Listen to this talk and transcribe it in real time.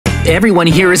Everyone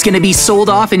here is going to be sold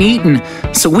off and eaten,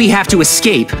 so we have to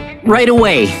escape right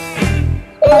away.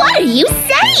 What are you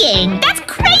saying? That's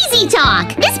crazy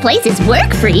talk! This place is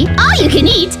work-free. All you can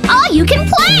eat, all you can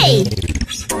play!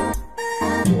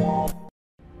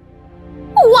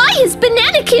 Why is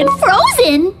Banana Kid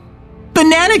frozen?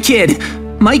 Banana Kid!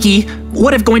 Mikey,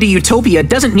 what if going to Utopia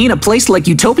doesn't mean a place like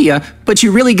Utopia, but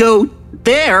you really go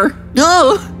there?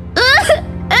 Ugh!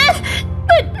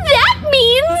 But that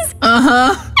means…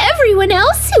 everyone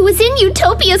else who was in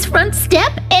Utopia's front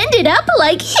step ended up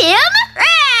like him?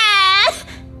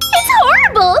 It's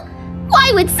horrible!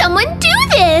 Why would someone do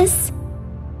this?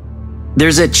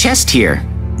 There's a chest here.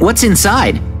 What's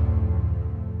inside?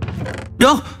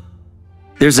 Oh!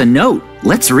 There's a note.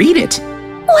 Let's read it.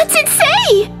 What's it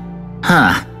say?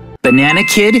 Banana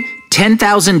Kid,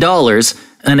 $10,000,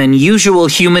 an unusual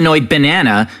humanoid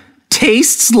banana,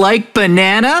 tastes like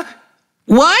banana?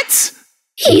 What?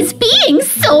 He's being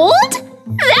sold?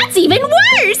 That's even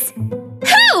worse!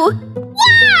 Who?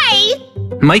 Why?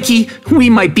 Mikey, we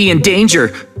might be in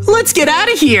danger. Let's get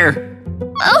out of here!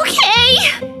 Okay.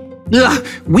 Ugh,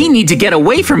 we need to get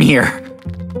away from here.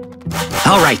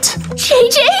 All right.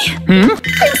 JJ? I'm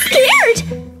scared.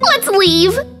 Let's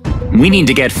leave. We need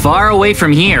to get far away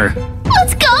from here.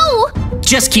 Let's go.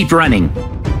 Just keep running.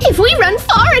 If we run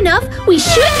far enough, we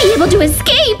should be able to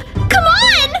escape. Come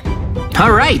on.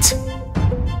 All right.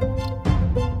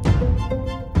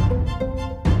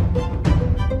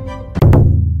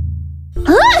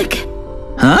 Look.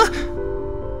 Huh?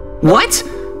 What?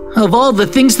 Of all the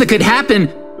things that could happen,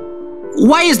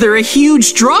 why is there a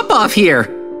huge drop-off here?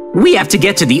 We have to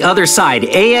get to the other side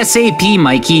ASAP,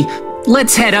 Mikey.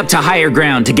 Let's head up to higher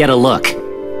ground to get a look.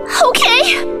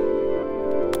 Okay.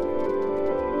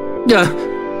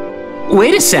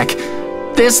 Wait a sec.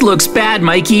 This looks bad,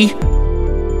 Mikey.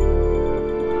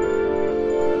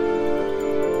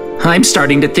 I'm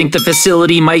starting to think the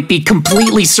facility might be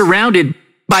completely surrounded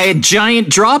by a giant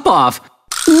drop-off.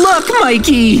 Look,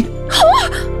 Mikey!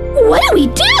 What do we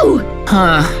do?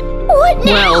 What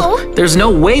now? Well, there's no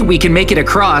way we can make it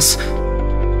across.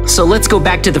 So let's go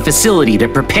back to the facility to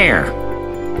prepare.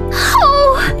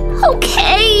 Oh,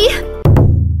 okay.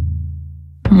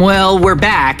 Well, we're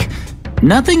back.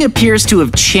 Nothing appears to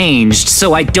have changed,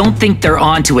 so I don't think they're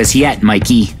on to us yet,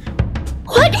 Mikey.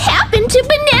 What happened to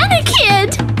Banana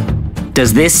Kid?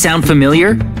 Does this sound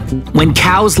familiar? When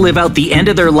cows live out the end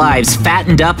of their lives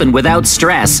fattened up and without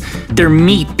stress, their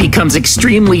meat becomes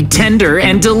extremely tender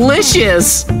and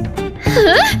delicious.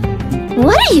 Huh?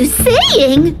 What are you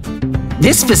saying?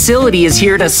 This facility is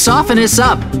here to soften us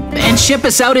up and ship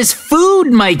us out as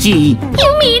food, Mikey.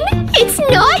 You mean it's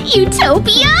not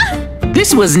Utopia?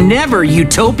 This was never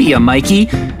Utopia, Mikey.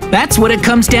 That's what it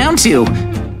comes down to.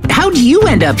 How'd you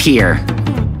end up here?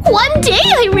 One day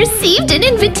I received an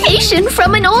invitation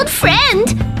from an old friend,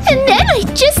 and then I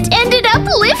just ended up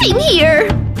living here.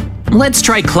 Let's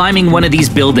try climbing one of these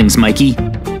buildings, Mikey.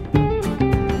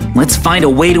 Let's find a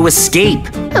way to escape.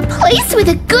 A place with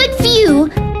a good view.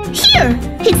 Here,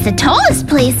 it's the tallest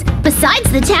place besides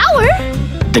the tower.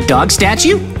 The dog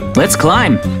statue? Let's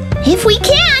climb. If we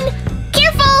can.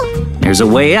 Careful! There's a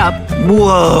way up.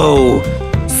 Whoa!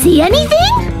 See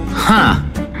anything? Huh.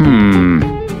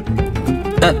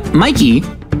 Mikey?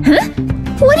 Huh?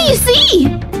 What do you see?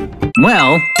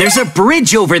 Well, there's a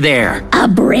bridge over there. A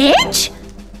bridge?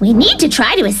 We need to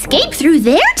try to escape through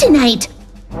there tonight.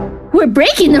 We're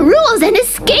breaking the rules and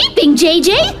escaping,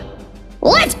 JJ.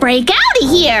 Let's break out of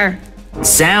here.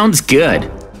 Sounds good.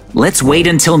 Let's wait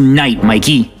until night,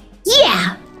 Mikey.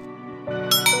 Yeah.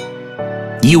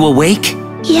 You awake?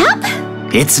 Yep.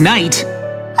 It's night.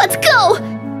 Let's go.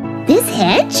 This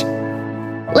hedge?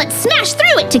 Let's smash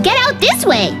through it to get out this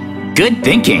way. Good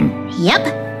thinking.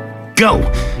 Yep. Go.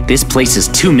 This place is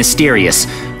too mysterious.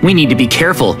 We need to be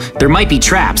careful. There might be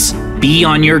traps. Be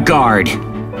on your guard.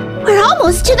 We're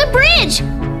almost to the bridge.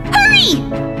 Hurry!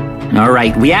 All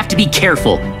right, we have to be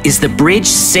careful. Is the bridge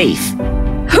safe?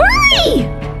 Hurry!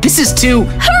 This is too…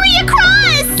 Hurry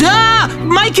across! Ah!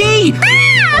 Mikey!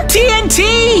 Ah!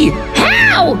 TNT!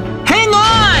 How? Hang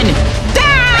on!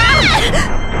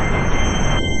 Ah!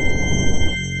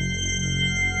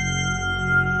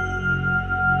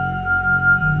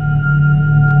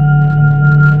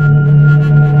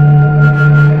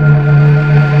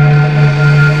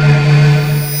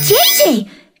 JJ,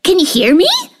 can you hear me?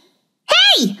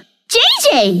 Hey,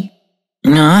 JJ!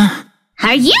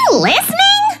 Are you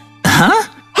listening? Huh?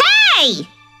 Hey!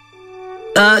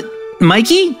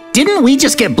 Mikey? Didn't we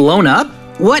just get blown up?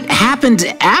 What happened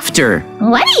after?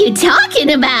 What are you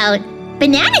talking about?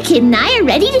 Banana Kid and I are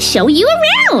ready to show you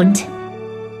around.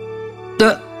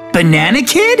 The Banana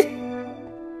Kid?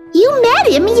 You met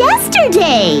him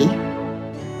yesterday.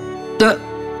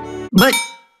 But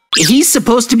he's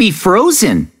supposed to be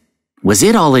frozen. Was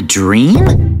it all a dream?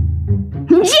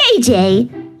 JJ,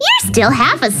 you're still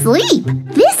half asleep.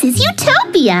 This is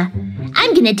Utopia.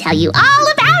 I'm gonna tell you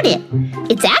all about it.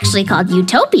 It's actually called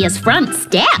Utopia's front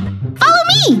step. Follow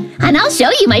me, and I'll show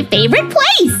you my favorite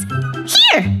place.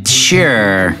 Here.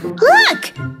 Sure.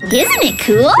 Look, isn't it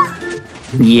cool?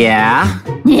 Yeah.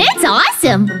 It's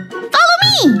awesome. Follow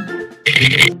me.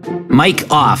 Mic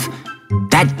off.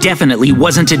 That definitely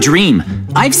wasn't a dream.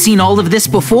 I've seen all of this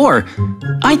before.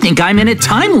 I think I'm in a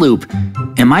time loop.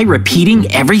 Am I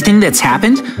repeating everything that's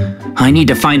happened? I need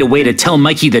to find a way to tell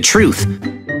Mikey the truth.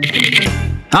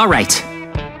 All right.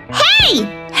 Hey,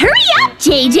 hurry up,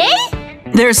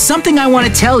 JJ. There's something I want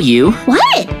to tell you.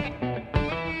 What?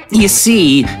 You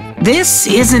see, this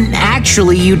isn't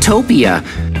actually Utopia.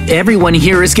 Everyone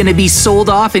here is going to be sold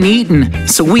off and eaten,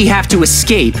 so we have to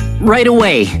escape right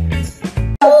away.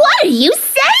 What are you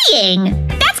saying?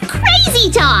 That's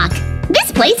crazy talk.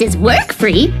 This place is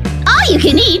work-free. All you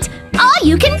can eat, all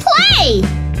you can play.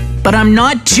 But I'm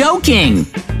not joking.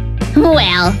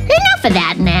 Well, enough of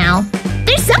that now.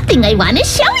 There's something I want to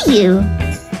show you.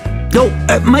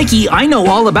 Oh, Mikey, I know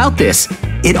all about this.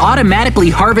 It automatically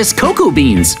harvests cocoa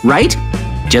beans, right?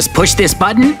 Just push this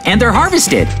button and they're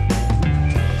harvested.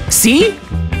 See?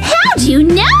 How'd you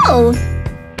know?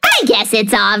 I guess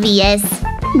it's obvious.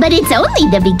 But it's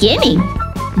only the beginning.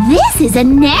 This is a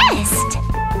nest.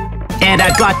 And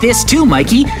I've got this too,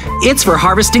 Mikey. It's for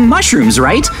harvesting mushrooms,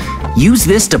 right? Use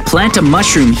this to plant a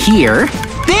mushroom here.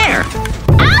 There!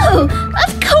 Oh,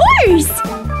 of course!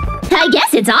 I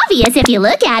guess it's obvious if you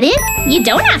look at it. You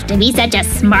don't have to be such a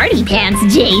smarty pants,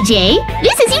 JJ.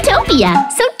 This is Utopia,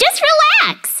 so just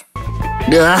relax.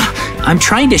 I'm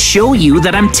trying to show you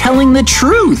that I'm telling the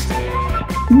truth.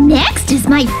 Next is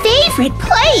my favorite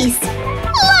place.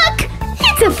 Look,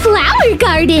 it's a flower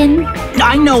garden.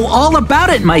 I know all about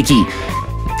it, Mikey.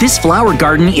 This flower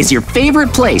garden is your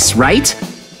favorite place, right?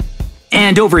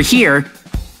 And over here,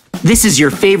 this is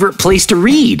your favorite place to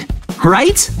read,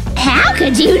 right? How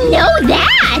could you know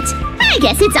that? I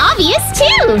guess it's obvious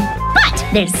too.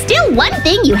 But there's still one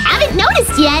thing you haven't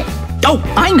noticed yet. Oh,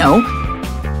 I know.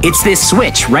 It's this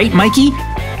switch, right, Mikey?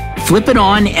 Flip it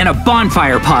on and a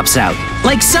bonfire pops out,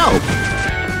 like so.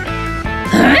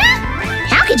 Huh?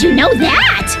 How could you know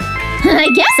that? I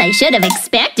guess I should have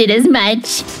expected as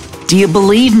much. Do you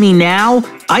believe me now?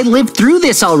 I lived through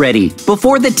this already,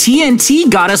 before the TNT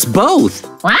got us both.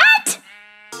 What?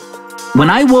 When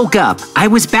I woke up, I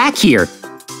was back here.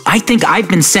 I think I've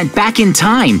been sent back in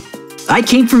time. I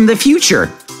came from the future.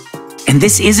 And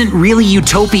this isn't really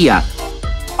Utopia.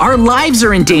 Our lives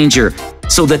are in danger,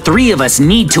 so the three of us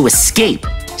need to escape.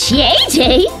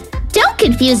 JJ, don't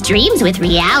confuse dreams with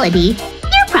reality.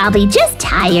 You're probably just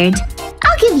tired.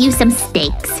 I'll give you some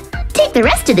steaks. Take the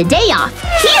rest of the day off.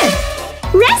 Here,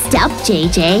 rest up,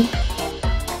 JJ.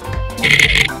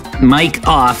 Mic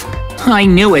off. I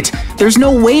knew it. There's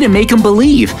no way to make him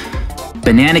believe.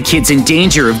 Banana Kid's in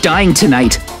danger of dying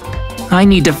tonight. I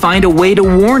need to find a way to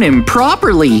warn him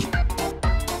properly.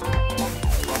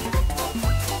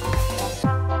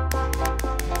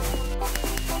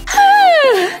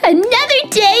 Another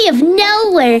day of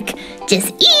no work.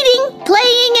 Just eating,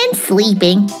 playing, and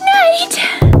sleeping. Night.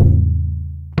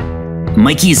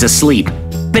 Mikey's asleep.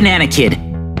 Banana Kid.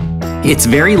 It's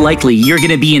very likely you're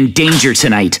gonna be in danger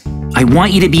tonight. I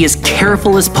want you to be as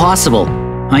careful as possible.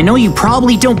 I know you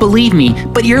probably don't believe me,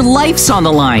 but your life's on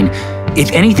the line.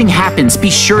 If anything happens, be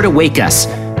sure to wake us.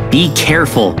 Be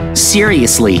careful.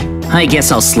 Seriously. I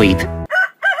guess I'll sleep.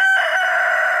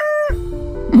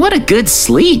 What a good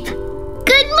sleep.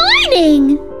 Good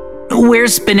morning.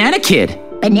 Where's Banana Kid?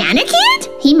 Banana Kid?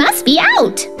 He must be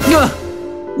out.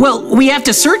 Well, we have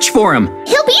to search for him.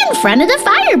 He'll be in front of the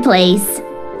fireplace.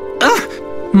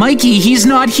 Mikey, he's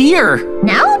not here.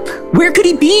 Nope. Where could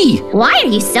he be? Why are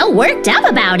you so worked up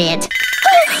about it?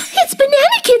 It's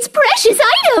Banana Kid's precious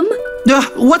item.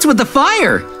 What's with the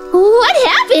fire? What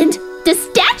happened? The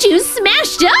statue's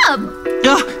smashed up.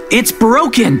 It's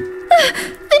broken.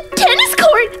 The tennis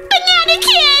court. Banana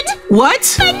Kid.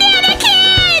 What? Banana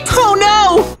Kid! Oh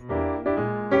no!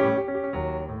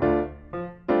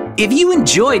 If you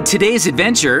enjoyed today's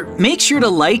adventure, make sure to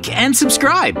like and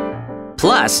subscribe.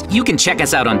 Plus, you can check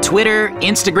us out on Twitter,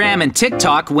 Instagram, and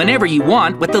TikTok whenever you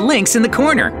want with the links in the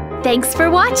corner. Thanks for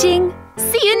watching.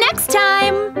 See you next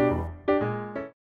time.